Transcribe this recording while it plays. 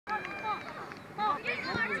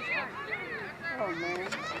Oh man,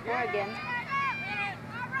 there again.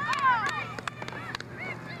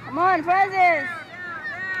 Come on, Francis!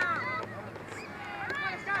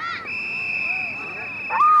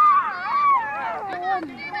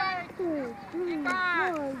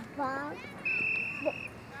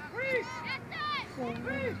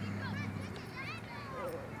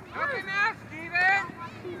 Okay now, Steven!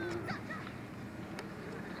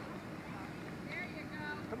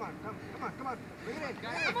 Come on. Bring it in.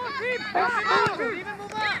 Come on, Steve! Steven,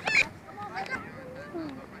 move up!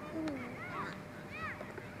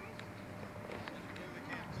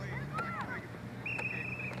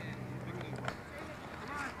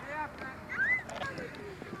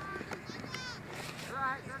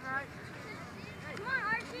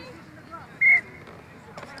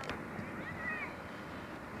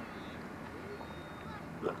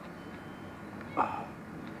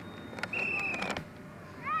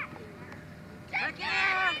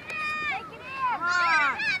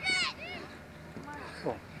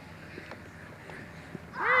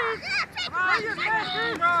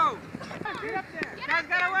 Guys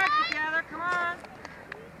gotta work together, come on.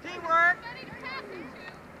 Teamwork.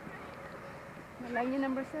 Like your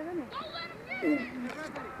number 7.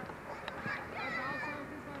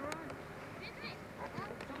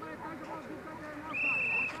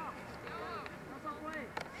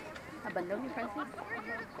 Abandon ni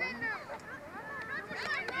Francis.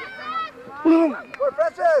 Where,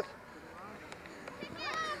 Francis?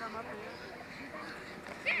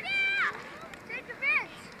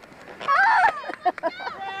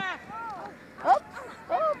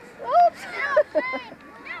 Oops.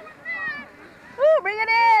 Ooh, bring it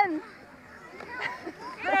in.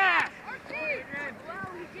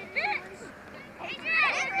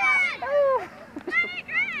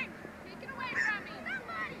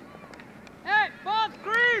 Hey, ball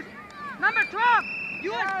grease! Number 12!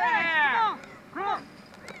 You are there! Come on!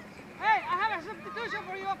 Hey, I have a substitution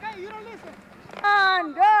for you, okay? You don't listen.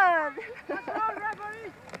 On, good. That's all,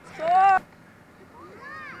 referee! Score.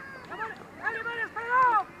 Come on, everybody stay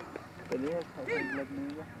off!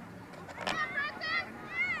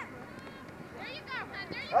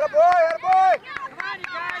 Atta boy! Come on, you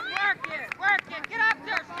guys, work it! Get up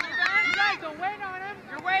there, Steven! You guys don't wait on him.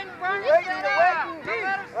 You're waiting for him. You're waiting.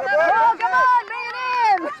 Oh, come on, bring it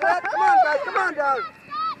in. Come on, guys. Come on, Doug.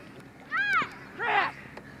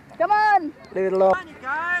 Come on. Leave it alone. Come on, you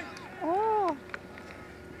guys. Oh.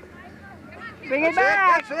 Bring it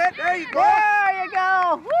back. That's it. There you go. There you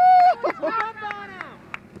go. Woo. Jump on him.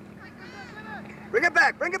 Bring it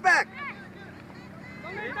back. Come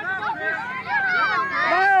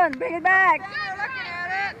on, bring it back.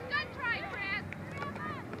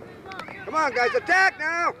 Come on, guys. Attack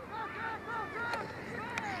now.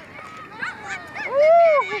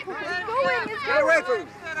 It's going. Get away from him.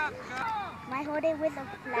 I hold it with a Okay,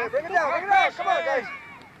 flat. bring it down. Come on, guys.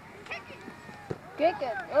 Kick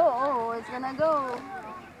it. Oh, it's gonna go.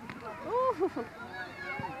 Ooh.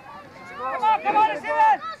 Come on,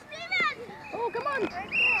 Steven. Oh, come on.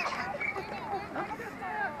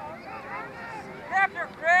 After,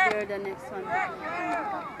 Chris. You're the next one.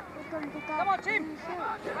 Come on, team.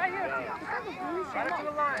 Right here. Right to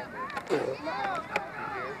the line.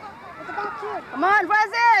 Come on,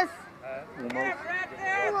 Francis. Get him,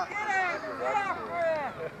 Francis. Get off,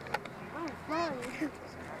 Chris.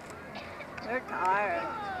 They're tired.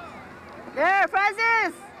 There,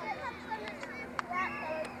 Francis.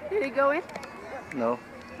 Did he go in? No.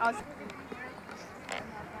 Oh.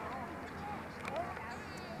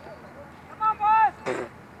 Come on, boys.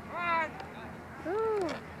 Come on. Ooh.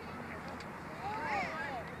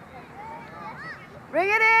 Bring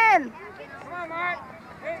it in. Come on, Mark.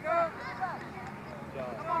 Here you go.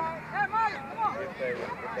 Come on. Hey, Mark. Come on.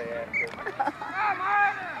 Come on,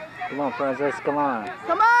 Mark. Come on, Francis. Come on.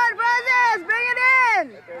 Come on, Francis. Bring it in.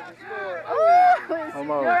 Ooh,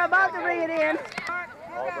 Almost. you're about to bring it in.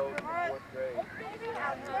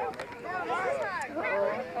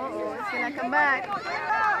 Uh-oh, it's gonna come back.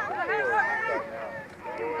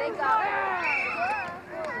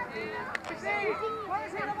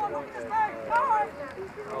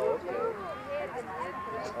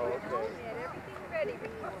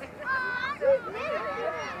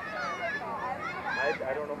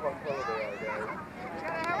 I don't know how color they are, guys.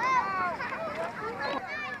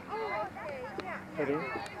 Ready?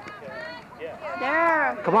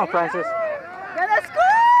 There. Come on, Francis. Gonna score!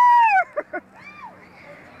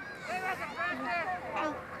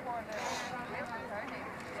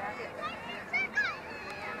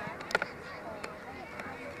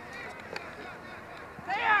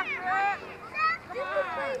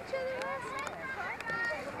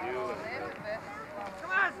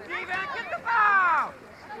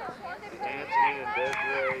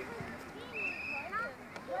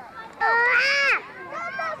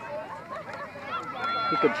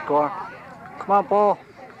 could score. Come on, Paul.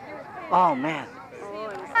 Oh, man.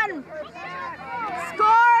 Score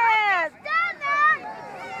it!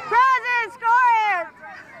 Francis, score it!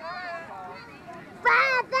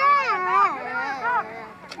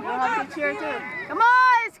 You have to cheer too. Come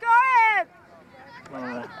on, score it!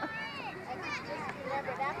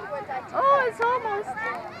 Oh, it's almost.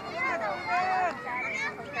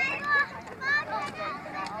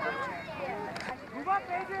 Move up,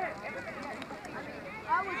 baby.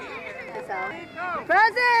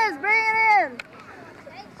 Francis, bring it in!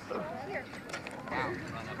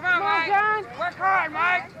 Come on, Mike. John. Work hard,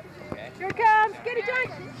 Mike. Here it comes. Get it, John.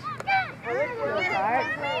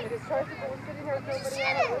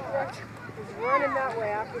 He's running that way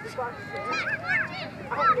after the box.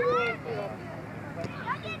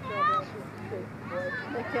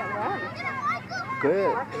 They can't run.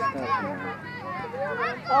 Good.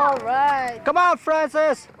 All right. Come on,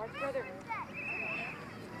 Francis.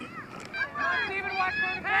 Steven, watch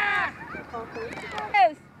for the pass.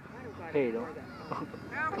 Yes. Hey, don't.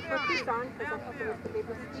 Put this on because I thought there was the baby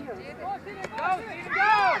mosquitoes. Go, Steven,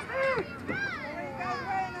 go.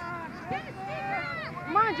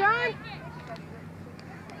 Come on, John.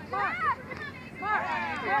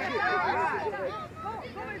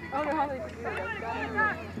 Oh, no, Holly.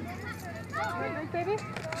 Drink, baby?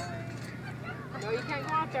 No, you can't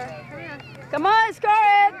go out there. Come here. Come on, score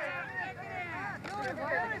it.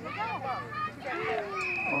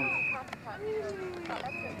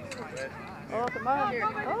 Oh, come on.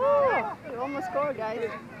 Oh, you almost scored, guys.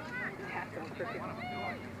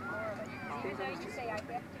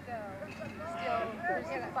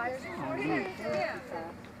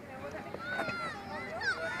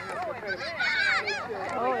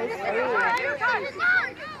 Oh, it's free.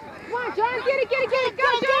 Come on, John, get it. Go,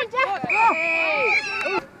 John. Hey.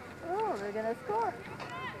 Oh, they're going to score.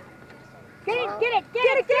 Get it.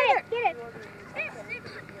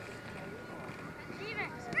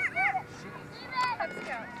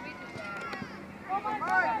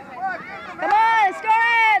 Come on, score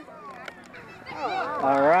it.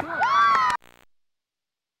 All right.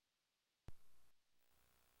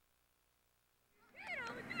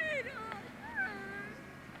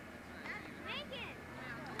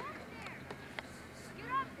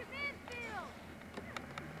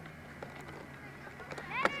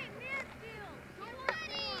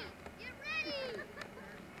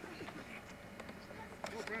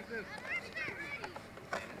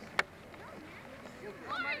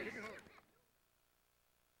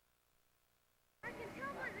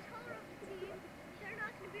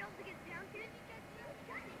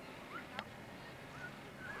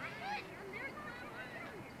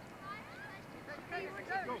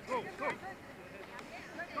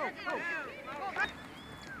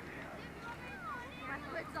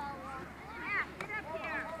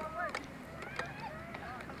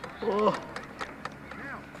 Oh.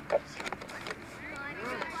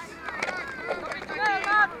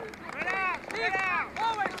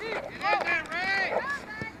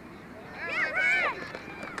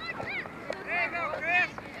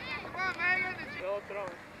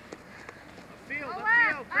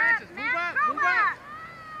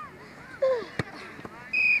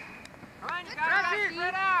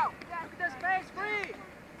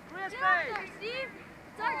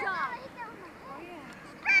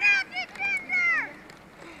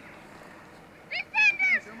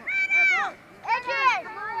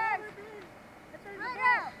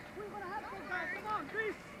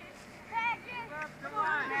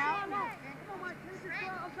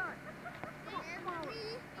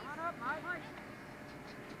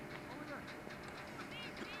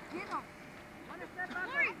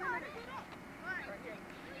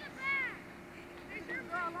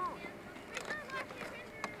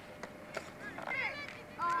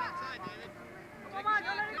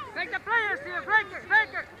 Take the players here, break it.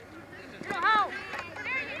 You know how?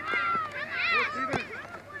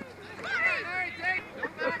 Larry,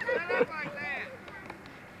 don't back that up like that.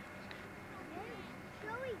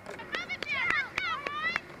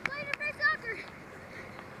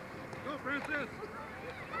 Go, Francis.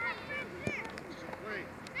 Wait.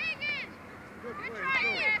 Good try.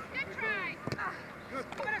 Good try. Good,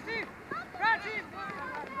 Steve. Francis.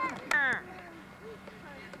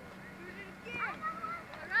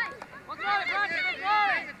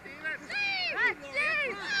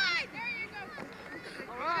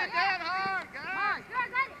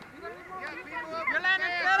 You're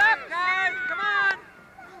landing set up, guys. Come on.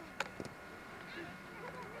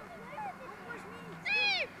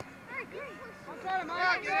 Get in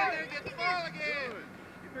there, get the ball again.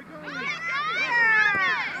 Keep it going. Come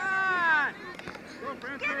on. Go,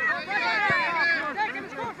 Francis.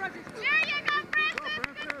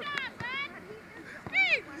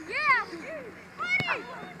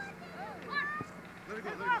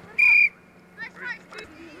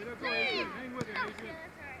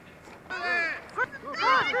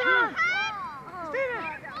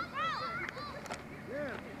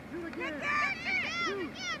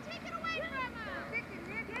 Take it away from him.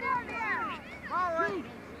 Get on there.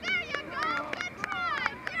 There you go. Good try.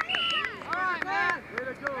 All right, man. Way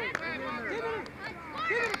to go.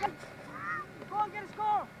 Give it. Go and get a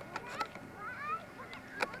score.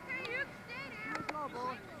 Okay, you stay there. Let's go,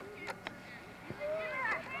 boy.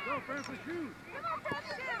 Go, Francis, shoot. Come on,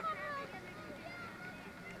 Francis.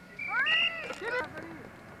 Give it.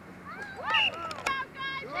 Wait. Go,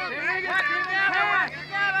 guys.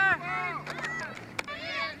 Together.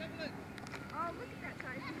 Oh, look at that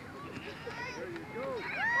side. There you go.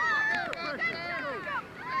 Go, get in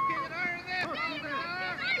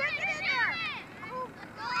there.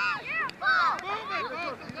 Yeah, ball. Good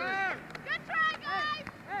try, guys.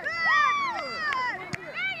 Good.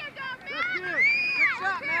 There you go, man. That's it. Good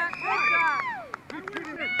shot, man. Good shot. Keep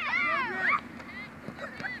shooting it.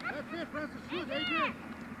 That's it, Francis. Shoot, Adrian.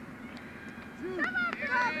 Shoot. Come on, go.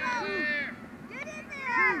 Get in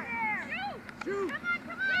there. Shoot. Come on.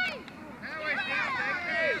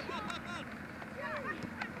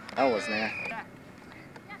 That was nasty. Come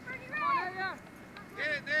on, Adrian. Get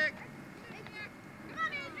it, Nick. Come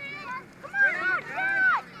on, Adrian. Come on,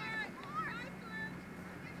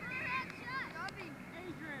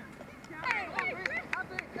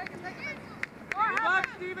 Move up,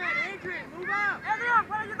 Steven. Adrian, move up. Adrian,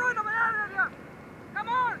 what are you doing over there, Adrian? Come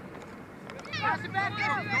on. Pass it back in.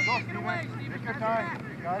 Don't take it away, Steven. Take your Pass time. it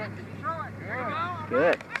You got it. Throw it. There you go.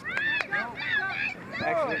 Good. Go.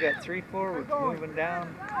 Actually got 3 forwards moving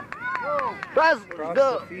down Go. across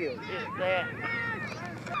the field.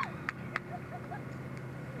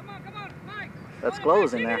 Come on, Mike. That's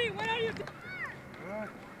closing there. What are you doing? Good.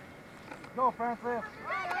 Go, Francis.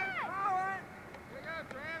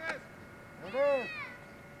 There it is.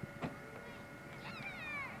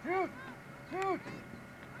 Shoot. Shoot.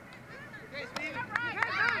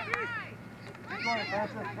 Keep going,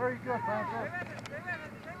 Francis. Very good, Francis.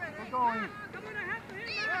 Keep going. Come on, I have to hit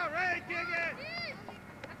him. Ray, kick it.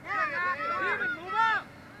 Steven, move up.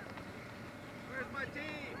 Where's my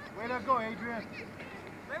team? Way to go, Adrian.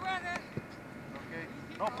 Stay with it. Okay.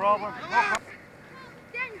 No problem. No problem.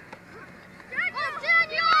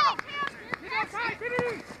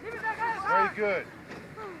 Very good.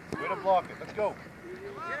 Way to block it. Let's go.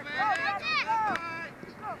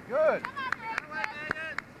 Good.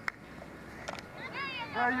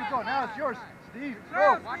 There you go. Now it's yours, Steve.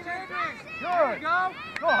 Go. Watch Adrian. Good. There you go.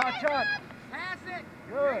 Go, hot shot. Pass it.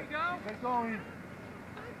 Good. There you go. Get going.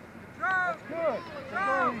 Throw. Good. Get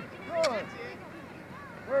going. Good.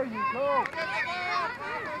 There you go.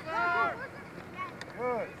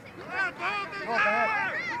 Good. Go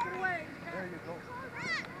back. There you go.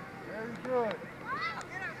 Very good.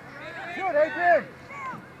 Good, Adrian.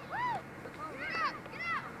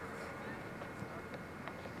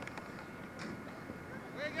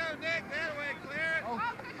 Way to go, Nick. That way, clear. Oh,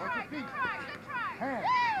 watch your feet. Hands.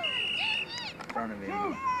 In front of him.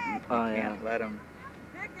 Oh yeah, let him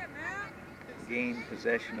gain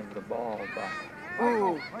possession of the ball. But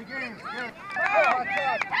Oh, play games. Good. Hot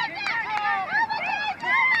shot.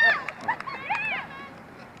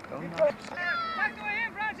 don't know. Back to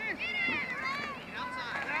him, Francis.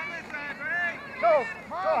 Go.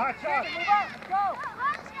 Go, hot shot. Move up. Go.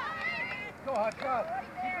 Go, hot shot.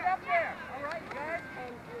 Keep it up there. All right, guys.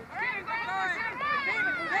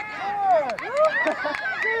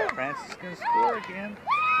 Good. Francis gonna score again.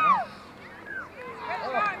 No.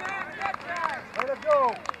 Way to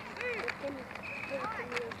go.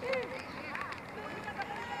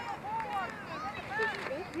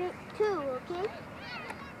 Two, okay?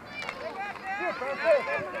 Good, Francis.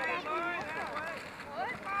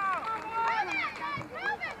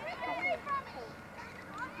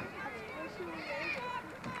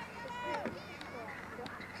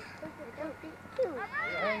 Two.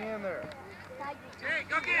 Hang in there. Hey,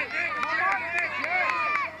 go get it, Nick.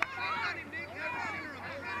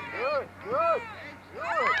 Good, good,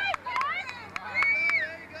 good.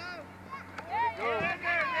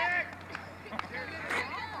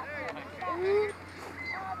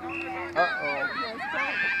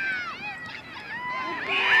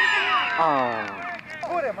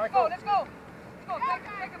 Put him, Michael. Let's go.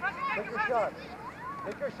 Take it, Francis. Take your shot.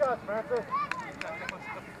 Take your shots, Francis.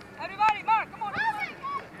 Everybody, Mark, come on.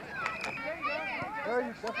 There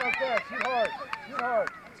you, just like that. Shoot hard. Shoot hard.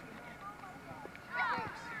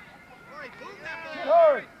 Shoot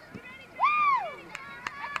hard.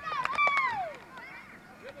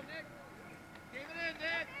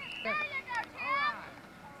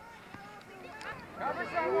 Cover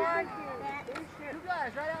someone. Two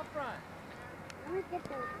guys right out front.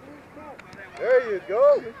 There you go.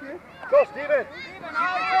 Go, Steven. Keep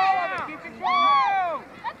control of it. Keep control.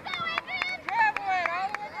 Let's go,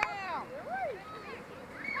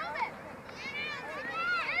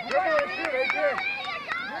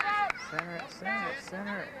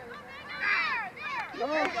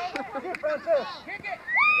 Francis. Kick it.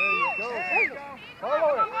 There you go. There you go.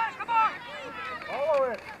 Follow it. Come on. Follow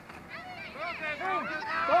it.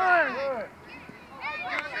 Good.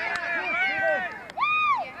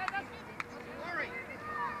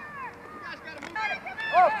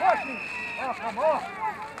 Oh, pushing. Oh, come on.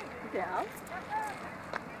 Yeah.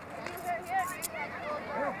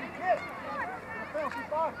 Penalty kick. Penalty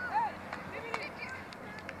box.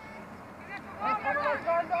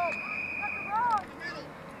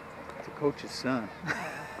 It's the coach's son.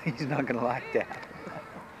 He's not going to like that.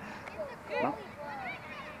 No.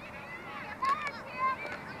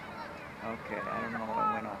 Okay, I don't know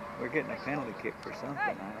what went on. We're getting a penalty kick for something.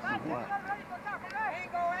 I don't know what.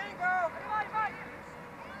 Angle.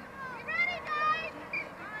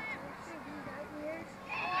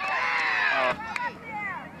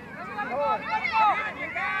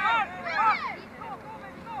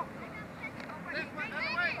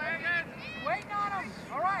 Waiting on him.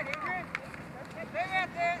 All right, Adrian. Stay right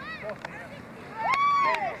there.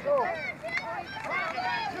 Go.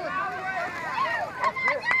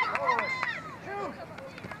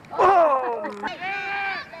 Oh!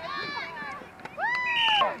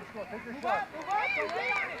 Take your shot.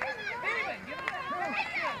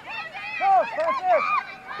 Go, Francis.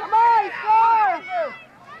 Come on, score!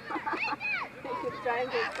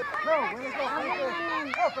 No, where you go, Francis?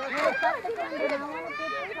 Go, Francis.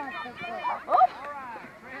 Oh!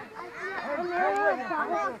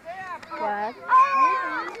 What?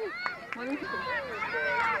 What is it?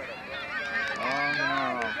 Oh no.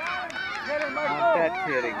 Get him, Michael. Not that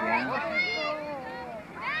kid again.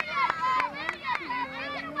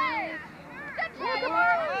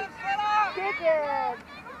 Kick it!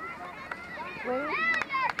 Wait.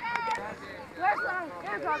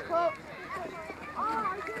 Where's our coach?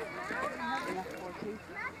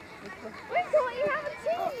 Wait, so you have a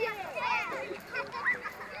team yet?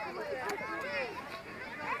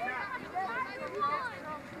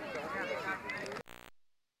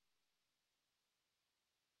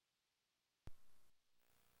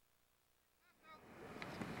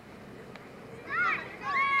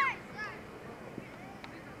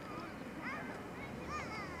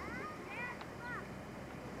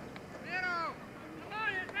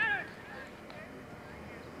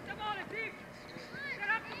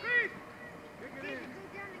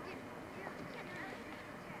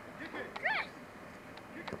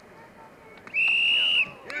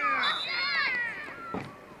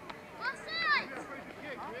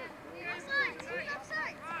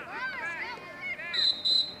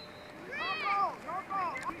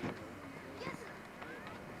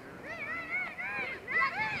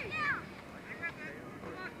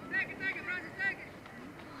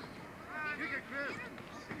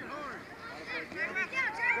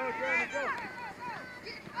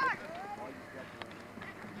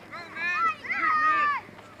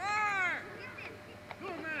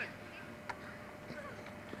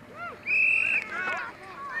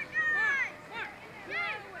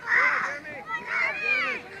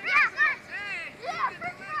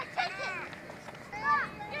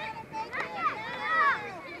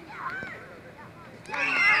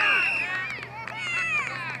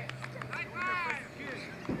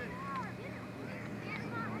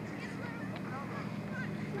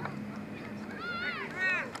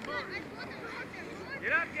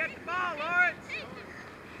 Get up, get the ball, Lawrence.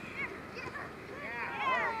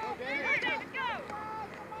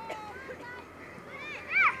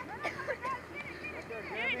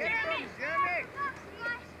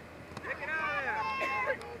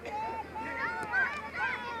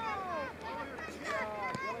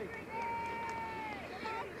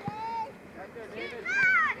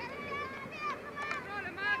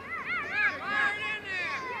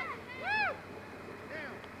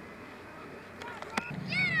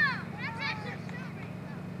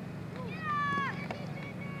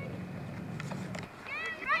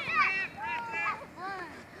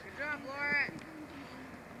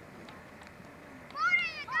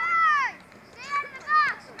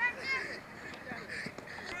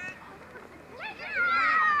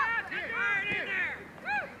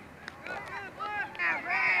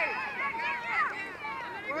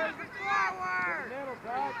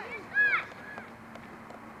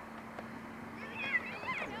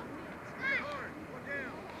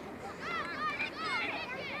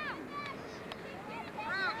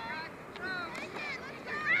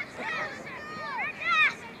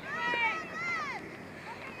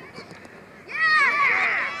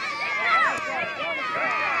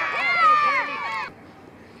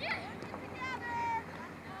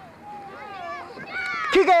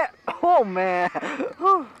 Kick it! Oh man!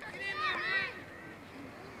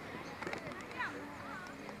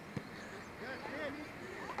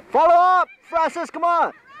 Follow up, Francis, come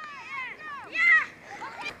on.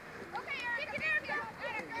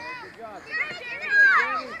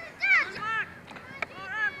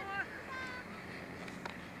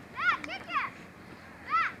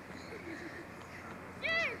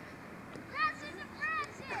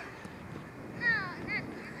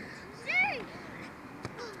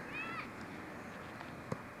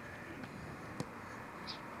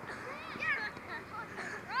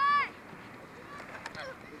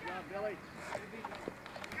 Billy.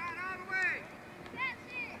 Got out of the way. That's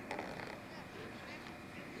it.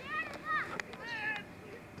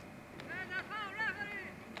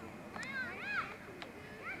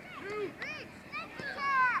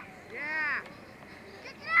 Yeah.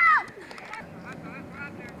 Kick it out.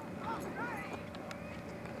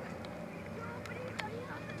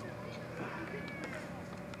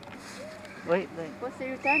 Wait. What's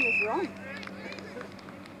your time is wrong?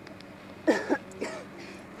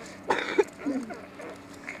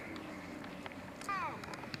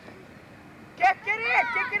 Kick it in.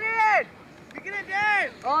 Kick it in. Kick it in,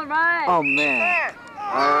 Dave. All right. Oh, man.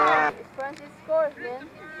 All right. Francis scores, man.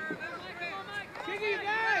 Kick it,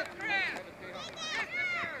 Dave.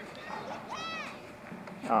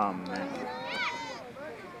 Oh, man.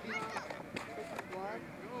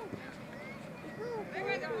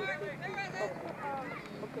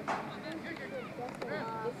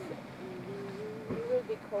 It will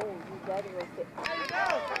be cold. Your daddy will sit.